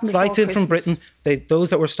of what happened before Christmas. Flights in from Britain, those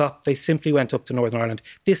that were stopped, they simply went up to Northern Ireland.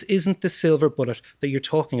 This isn't the silver bullet that you're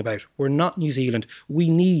talking about. We're not New Zealand. We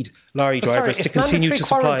need lorry drivers to continue to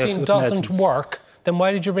supply us with medicines. If doesn't work, then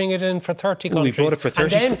why did you bring it in for 30 countries? We brought it for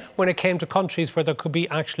 30. And then when it came to countries where there could be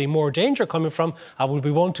actually more danger coming from,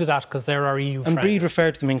 we won't do that because they're our EU friends. And Breed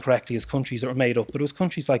referred to them incorrectly as countries that were made up, but it was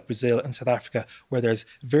countries like Brazil and South Africa where there's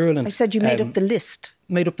virulent... I said you made up the list.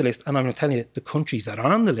 Made up the list, and I'm going to tell you, the countries that are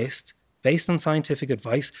on the list, based on scientific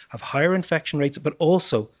advice, have higher infection rates, but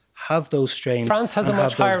also have those strains. France has a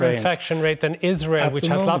much higher infection rate than Israel, which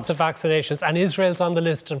has lots of vaccinations, and Israel's on the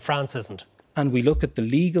list and France isn't. And we look at the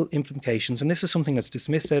legal implications, and this is something that's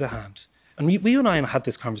dismissed out of hand. And we and I had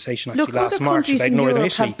this conversation actually last March about Northern Italy. Look, other countries in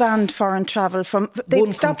Europe have banned foreign travel from...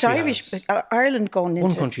 They've stopped Ireland going into...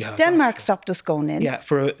 One country has. Denmark stopped us going in. Yeah,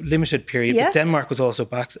 for a limited period. Yeah. But Denmark was also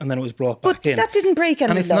back, and then it was brought back in. But that didn't break any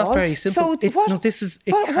laws. And it's not very simple.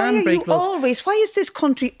 Why is this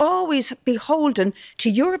country always beholden to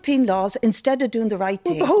European laws instead of doing the right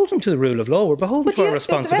thing? We're beholden to the rule of law. We're beholden to our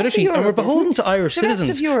responsibilities. And we're beholden to Irish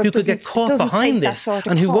citizens who could get caught behind this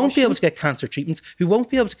and who won't be able to get cancer treatments, who won't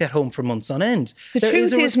be able to get home for months on end. The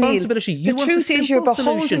truth is, Neil, you're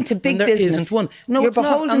beholden to big business. There isn't one. No, you're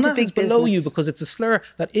beholden to big business. Below you because it's a slur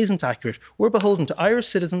that isn't accurate. We're beholden to Irish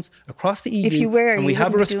citizens across the EU, and we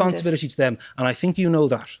have a responsibility to them. And I think you know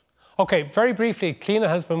that. OK, very briefly, Cliona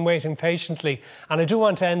has been waiting patiently, and I do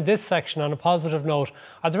want to end this section on a positive note.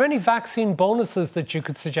 Are there any vaccine bonuses that you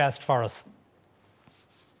could suggest for us?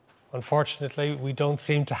 Unfortunately, we don't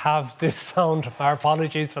seem to have this sound. Our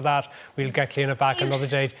apologies for that. We'll get Cliona back another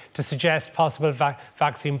day to suggest possible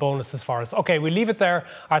vaccine bonuses for us. OK, we'll leave it there.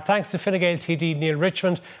 Our thanks to Fine Gael TD Neil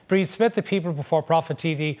Richmond, Breed Smith, the People Before Profit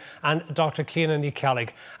TD, and Dr. Cliona Ní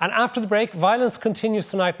Cheallaigh. And after the break, violence continues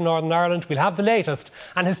tonight in Northern Ireland. We'll have the latest.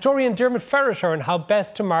 And historian Dermot Ferriter on how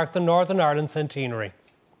best to mark the Northern Ireland centenary.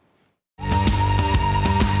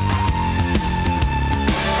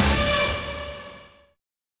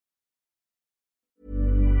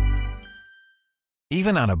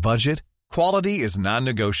 Even on a budget, quality is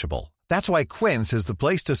non-negotiable. That's why Quince is the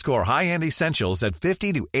place to score high-end essentials at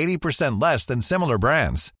 50 to 80% less than similar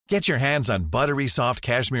brands. Get your hands on buttery soft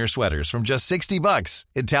cashmere sweaters from just $60,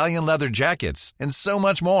 Italian leather jackets, and so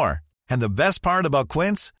much more. And the best part about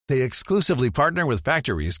Quince, they exclusively partner with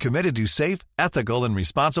factories committed to safe, ethical, and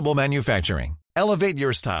responsible manufacturing. Elevate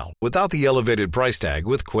your style without the elevated price tag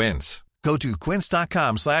with Quince. Go to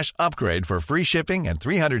quince.com/upgrade for free shipping and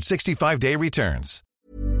 365-day returns.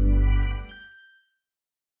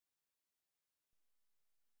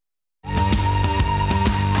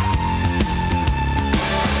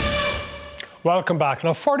 Welcome back.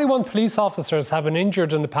 Now, 41 police officers have been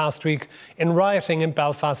injured in the past week in rioting in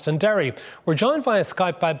Belfast and Derry. We're joined via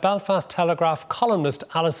Skype by Belfast Telegraph columnist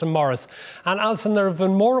Alison Morris. And Alison, there have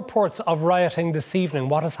been more reports of rioting this evening.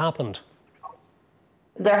 What has happened?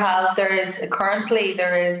 There is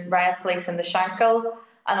riot police in the Shankill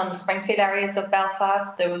and on the Springfield areas of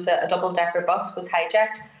Belfast. There was a double-decker bus was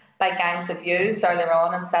hijacked by gangs of youths earlier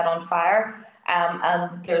on and set on fire.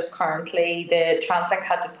 And there's currently the Translink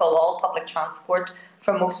had to pull all public transport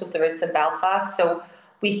from most of the routes in Belfast. So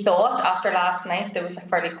we thought after last night there was a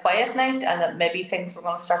fairly quiet night and that maybe things were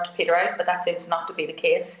going to start to peter out, but that seems not to be the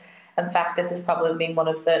case. In fact, this has probably been one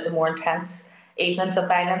of the more intense evenings of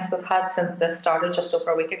violence we've had since this started just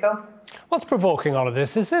over a week ago. What's provoking all of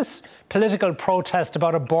this? Is this political protest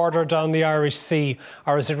about a border down the Irish Sea,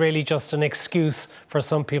 or is it really just an excuse for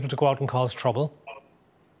some people to go out and cause trouble?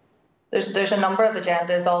 There's a number of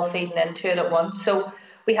agendas all feeding into it at once. So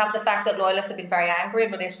we have the fact that loyalists have been very angry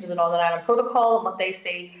in relation to the Northern Ireland Protocol and what they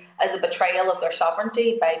see as a betrayal of their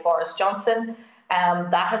sovereignty by Boris Johnson.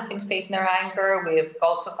 That has been feeding their anger. We've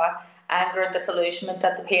also got anger and disillusionment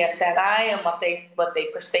at the PSNI and what they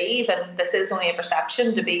perceive, and this is only a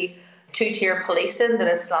perception, to be two-tier policing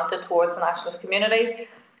that is slanted towards the nationalist community.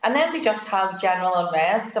 And then we just have general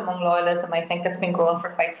unrest among loyalism. I think that's been growing for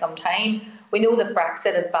quite some time. We know that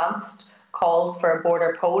Brexit advanced calls for a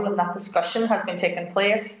border poll, and that discussion has been taking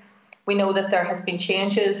place. We know that there has been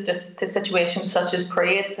changes to situations such as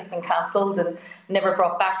parades that have been cancelled and never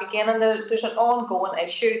brought back again, and there's an ongoing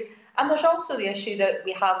issue. And there's also the issue that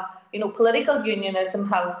we have, political unionism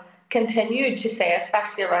have continued to say,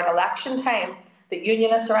 especially around election time, that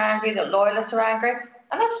unionists are angry, that loyalists are angry,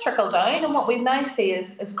 and that's trickled down. And what we now see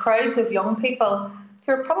is crowds of young people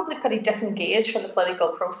who are probably pretty disengaged from the political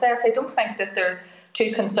process. I don't think that they're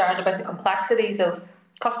too concerned about the complexities of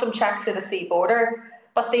custom checks at a sea border,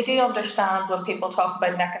 but they do understand when people talk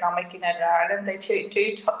about an economic United Ireland, they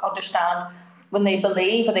do understand when they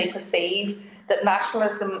believe or they perceive that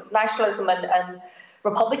nationalism and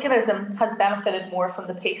republicanism has benefited more from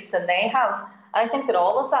the peace than they have. And I think that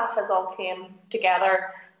all of that has all came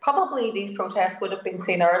together. Probably these protests would have been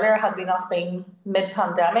seen earlier had we not been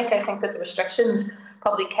mid-pandemic. I think that the restrictions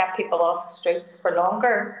probably kept people off the streets for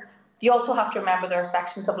longer. You also have to remember there are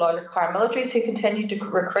sections of loyalist paramilitaries who continue to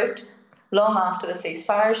recruit long after the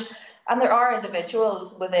ceasefires. And there are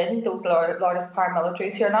individuals within those loyalist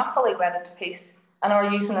paramilitaries who are not fully wedded to peace and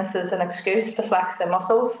are using this as an excuse to flex their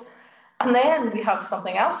muscles. And then we have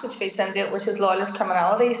something else which feeds into it, which is loyalist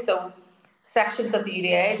criminality. So sections of the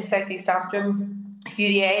UDA, the South East Antrim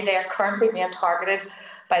UDA, they are currently being targeted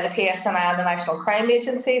by the PSNI and the National Crime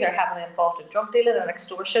Agency. They're heavily involved in drug dealing and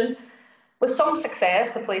extortion. With some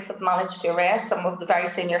success, the police have managed to arrest some of the very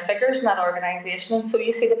senior figures in that organisation. And so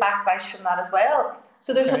you see the backlash from that as well.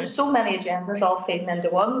 So there's so many agendas all feeding into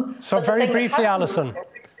one. So very briefly, Alison,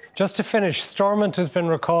 just to finish, Stormont has been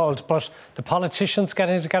recalled, but the politicians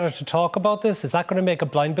getting together to talk about this, is that going to make a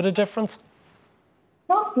blind bit of difference?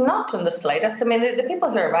 Not in the slightest. I mean, the people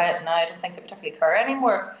who are rioting now, I don't think they particularly care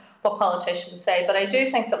anymore what politicians say. But I do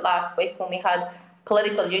think that last week when we had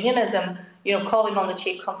political unionism, calling on the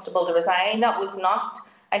Chief Constable to resign, that was not,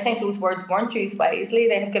 I think those words weren't used wisely.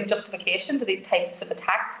 They give justification to these types of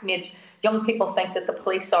attacks, made young people think that the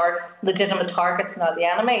police are legitimate targets, not the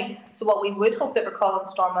enemy. So what we would hope that recalling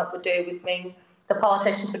Stormont would do would mean the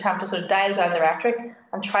politicians would attempt to sort of dial down the rhetoric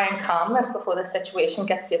and try and calm this before the situation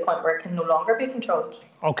gets to a point where it can no longer be controlled.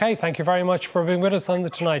 OK, thank you very much for being with us on The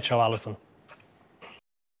Tonight Show, Alison.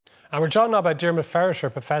 And we're joined now by Diarmuid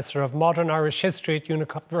Ferriter, Professor of Modern Irish History at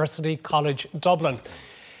University College Dublin.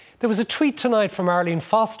 There was a tweet tonight from Arlene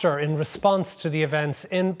Foster in response to the events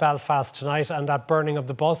in Belfast tonight and that burning of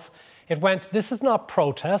the bus. It went, "This is not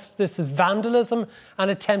protest, this is vandalism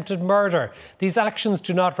and attempted murder. These actions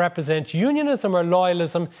do not represent unionism or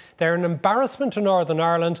loyalism. They're an embarrassment to Northern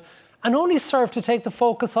Ireland and only serve to take the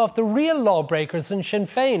focus off the real lawbreakers in Sinn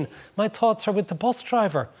Féin. My thoughts are with the bus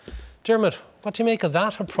driver." Diarmuid, what do you make of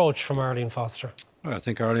that approach from Arlene Foster? Well, I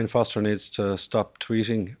think Arlene Foster needs to stop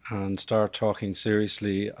tweeting and start talking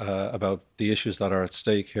seriously about the issues that are at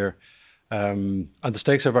stake here. And the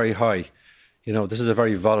stakes are very high. This is a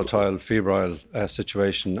very volatile, febrile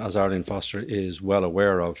situation, as Arlene Foster is well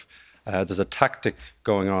aware of. There's a tactic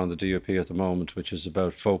going on in the DUP at the moment, which is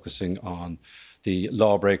about focusing on the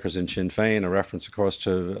lawbreakers in Sinn Féin, a reference, of course,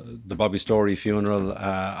 to the Bobby Storey funeral,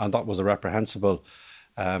 and that was a reprehensible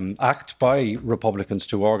act by Republicans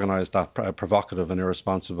to organise that provocative and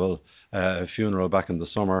irresponsible funeral back in the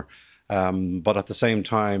summer. But at the same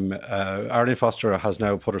time, Arlene Foster has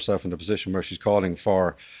now put herself in a position where she's calling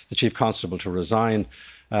for the Chief Constable to resign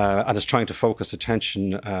and is trying to focus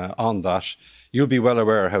attention on that. You'll be well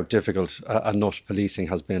aware how difficult a nut policing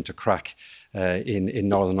has been to crack in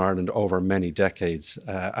Northern Ireland over many decades,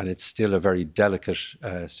 and it's still a very delicate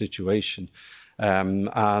situation.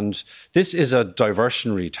 And this is a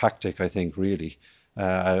diversionary tactic, I think, really.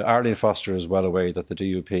 Arlene Foster is well aware that the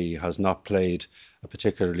DUP has not played a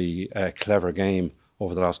particularly clever game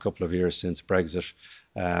over the last couple of years since Brexit.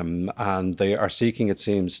 And they are seeking, it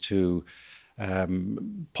seems, to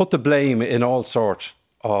put the blame in all sorts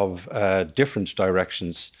of different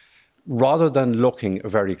directions, rather than looking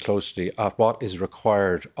very closely at what is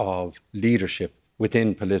required of leadership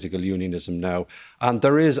within political unionism now. And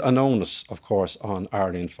there is an onus, of course, on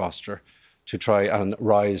Arlene Foster to try and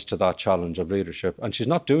rise to that challenge of leadership. And she's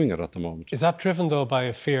not doing it at the moment. Is that driven, though, by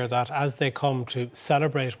a fear that as they come to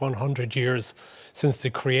celebrate 100 years since the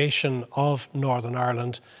creation of Northern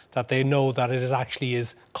Ireland, that they know that it actually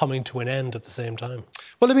is coming to an end at the same time?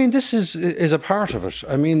 Well, I mean, this is a part of it.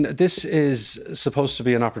 I mean, this is supposed to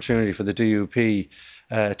be an opportunity for the DUP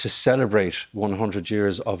to celebrate 100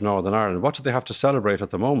 years of Northern Ireland. What do they have to celebrate at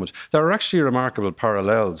the moment? There are actually remarkable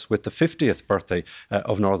parallels with the 50th birthday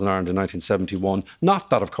of Northern Ireland in 1971. Not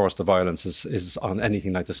that, of course, the violence is on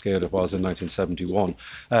anything like the scale it was in 1971,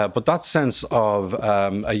 but that sense of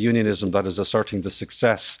a unionism that is asserting the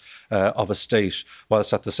success of a state,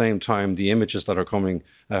 whilst at the same time the images that are coming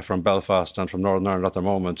from Belfast and from Northern Ireland at the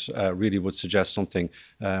moment really would suggest something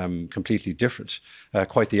completely different,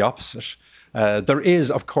 quite the opposite. There is,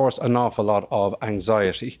 of course, an awful lot of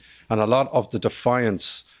anxiety, and a lot of the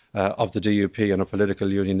defiance of the DUP and of political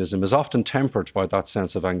unionism is often tempered by that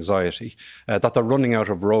sense of anxiety, that they're running out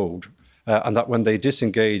of road. And that when they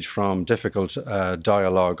disengage from difficult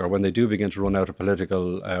dialogue, or when they do begin to run out of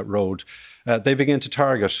political road, they begin to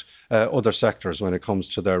target other sectors when it comes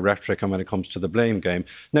to their rhetoric and when it comes to the blame game.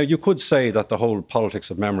 Now, you could say that the whole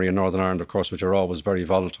politics of memory in Northern Ireland, of course, which are always very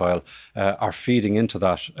volatile, are feeding into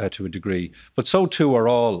that to a degree. But so too are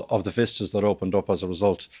all of the vistas that opened up as a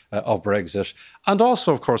result of Brexit. And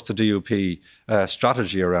also, of course, the DUP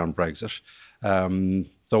strategy around Brexit.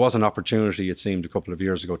 There was an opportunity, it seemed, a couple of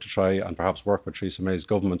years ago to try and perhaps work with Theresa May's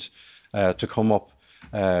government to come up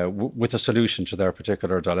with a solution to their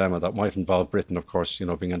particular dilemma that might involve Britain, of course,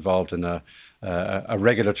 being involved in a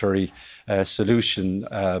regulatory solution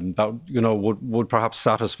that, would perhaps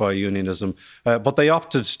satisfy unionism. But they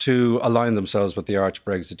opted to align themselves with the arch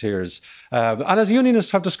Brexiteers. And as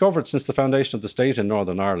unionists have discovered since the foundation of the state in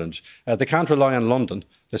Northern Ireland, they can't rely on London.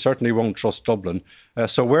 They certainly won't trust Dublin.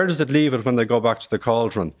 So where does it leave it when they go back to the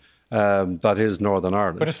cauldron? That is Northern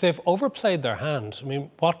Ireland. But if they've overplayed their hand, I mean,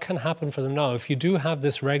 what can happen for them now? If you do have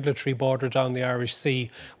this regulatory border down the Irish Sea,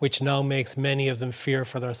 which now makes many of them fear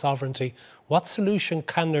for their sovereignty, what solution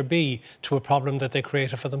can there be to a problem that they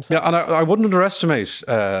created for themselves? Yeah, and I wouldn't underestimate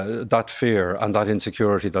that fear and that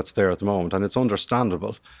insecurity that's there at the moment, and it's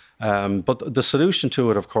understandable. But the solution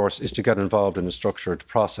to it, of course, is to get involved in a structured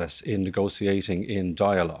process, in negotiating, in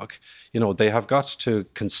dialogue. They have got to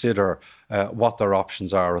consider what their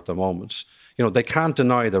options are at the moment. They can't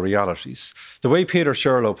deny the realities. The way Peter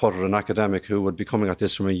Shirlow put it, an academic who would be coming at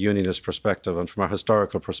this from a unionist perspective and from a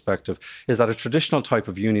historical perspective, is that a traditional type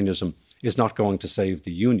of unionism is not going to save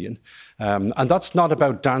the union. And that's not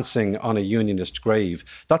about dancing on a unionist grave.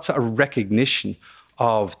 That's a recognition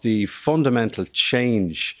of the fundamental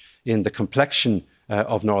change in the complexion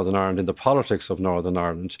of Northern Ireland, in the politics of Northern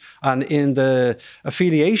Ireland, and in the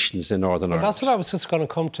affiliations in Northern Ireland. That's what I was just going to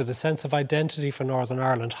come to, the sense of identity for Northern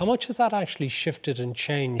Ireland. How much has that actually shifted and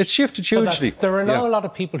changed? It's shifted hugely. So there are now a lot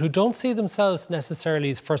of people who don't see themselves necessarily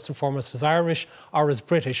as first and foremost as Irish or as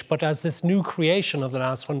British, but as this new creation of the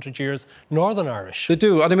last 100 years, Northern Irish. They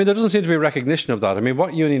do. And I mean, there doesn't seem to be a recognition of that. I mean,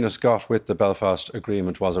 what unionists got with the Belfast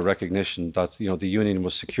Agreement was a recognition that, the union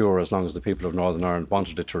was secure as long as the people of Northern Ireland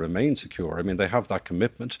wanted it to remain secure. I mean, they have that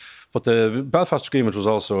commitment. But the Belfast Agreement was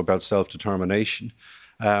also about self-determination.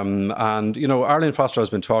 And, Arlene Foster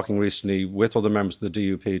has been talking recently with other members of the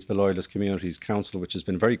DUP to the Loyalist Communities Council, which has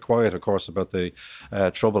been very quiet, of course, about the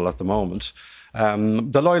trouble at the moment.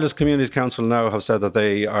 The Loyalist Communities Council now have said that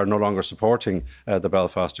they are no longer supporting the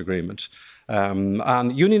Belfast Agreement.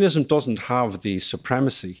 And unionism doesn't have the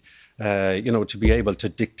supremacy to be able to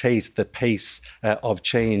dictate the pace of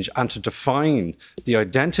change and to define the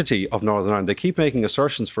identity of Northern Ireland. They keep making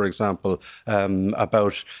assertions, for example,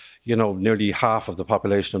 about nearly half of the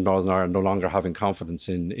population of Northern Ireland no longer having confidence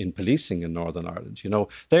in policing in Northern Ireland.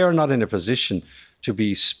 They are not in a position to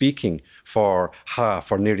be speaking for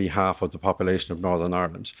half or nearly half of the population of Northern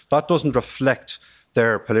Ireland. That doesn't reflect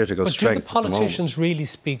their political strength. But do the politicians really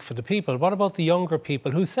speak for the people? What about the younger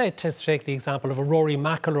people who say, to take the example of a Rory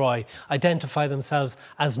McIlroy, identify themselves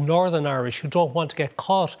as Northern Irish, who don't want to get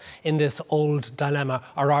caught in this old dilemma,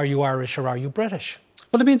 or are you Irish or are you British?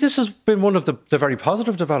 Well, I mean, this has been one of the very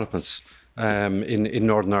positive developments in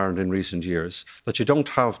Northern Ireland in recent years, that you don't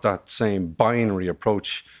have that same binary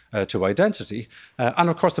approach to identity. And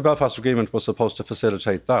of course, the Belfast Agreement was supposed to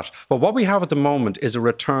facilitate that. But what we have at the moment is a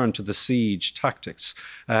return to the siege tactics.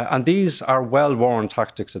 And these are well-worn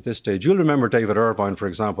tactics at this stage. You'll remember David Irvine, for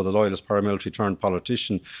example, the loyalist paramilitary turned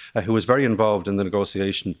politician, who was very involved in the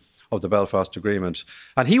negotiation of the Belfast Agreement.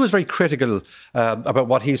 And he was very critical about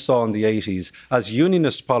what he saw in the 80s as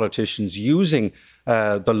unionist politicians using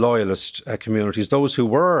the loyalist communities, those who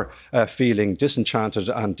were feeling disenchanted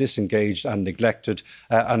and disengaged and neglected,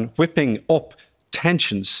 and whipping up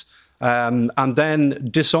tensions and then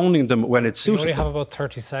disowning them when it suited them. We only have about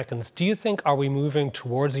 30 seconds. Do you think, are we moving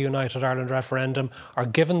towards a United Ireland referendum, or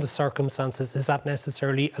given the circumstances, is that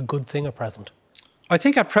necessarily a good thing at present? I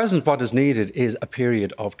think at present what is needed is a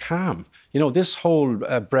period of calm. You know, this whole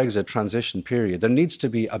Brexit transition period, there needs to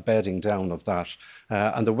be a bedding down of that.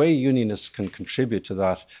 And the way unionists can contribute to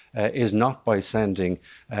that is not by sending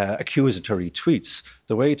accusatory tweets.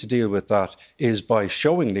 The way to deal with that is by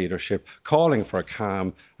showing leadership, calling for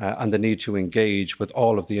calm and the need to engage with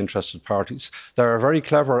all of the interested parties. There are very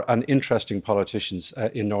clever and interesting politicians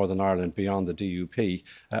in Northern Ireland beyond the DUP,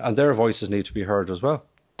 and their voices need to be heard as well.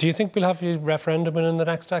 Do you think we'll have a referendum in the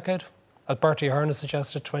next decade? Bertie Ahern has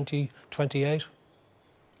suggested 2028.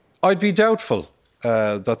 I'd be doubtful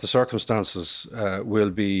that the circumstances will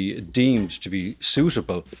be deemed to be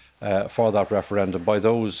suitable for that referendum by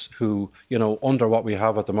those who, you know, under what we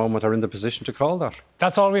have at the moment, are in the position to call that.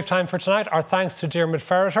 That's all we have time for tonight. Our thanks to Diarmuid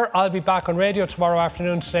Ferriter. I'll be back on radio tomorrow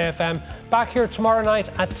afternoon, Today FM. Back here tomorrow night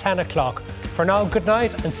at 10 o'clock. For now, good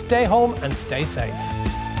night and stay home and stay safe.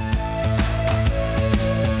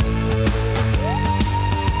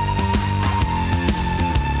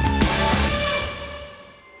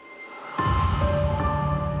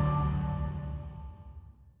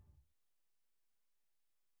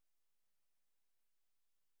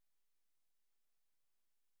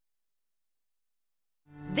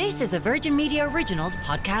 This is a Virgin Media Originals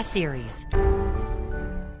podcast series.